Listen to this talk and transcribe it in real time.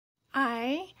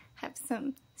I have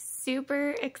some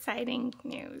super exciting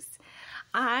news.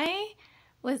 I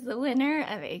was the winner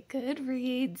of a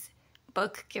GoodReads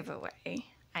book giveaway.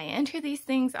 I enter these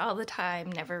things all the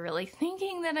time, never really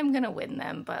thinking that I'm gonna win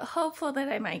them, but hopeful that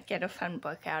I might get a fun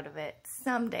book out of it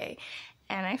someday.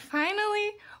 And I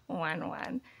finally won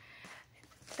one.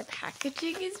 The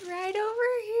packaging is right over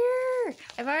here.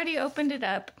 I've already opened it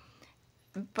up,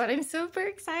 but I'm super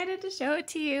excited to show it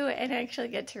to you and actually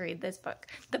get to read this book.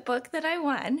 The book that I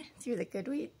won through the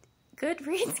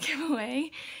GoodReads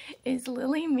giveaway is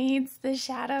Lily Mead's The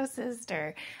Shadow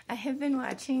Sister. I have been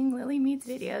watching Lily Mead's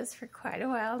videos for quite a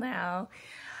while now.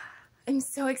 I'm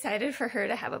so excited for her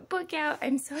to have a book out.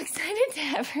 I'm so excited to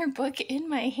have her book in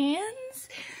my hands.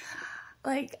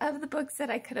 Like, of the books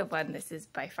that I could have won, this is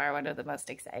by far one of the most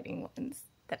exciting ones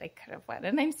that I could have won.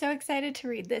 And I'm so excited to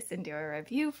read this and do a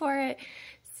review for it.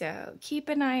 So keep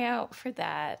an eye out for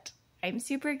that. I'm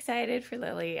super excited for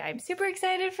Lily. I'm super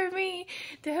excited for me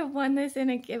to have won this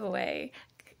in a giveaway,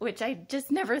 which I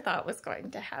just never thought was going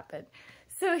to happen.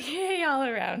 So yay all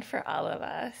around for all of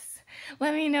us.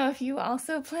 Let me know if you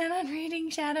also plan on reading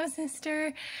Shadow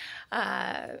Sister,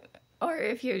 or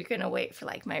if you're gonna wait for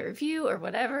like my review or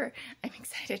whatever. I'm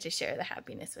excited to share the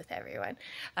happiness with everyone.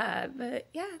 But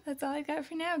yeah, that's all I got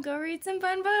for now. Go read some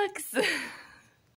fun books.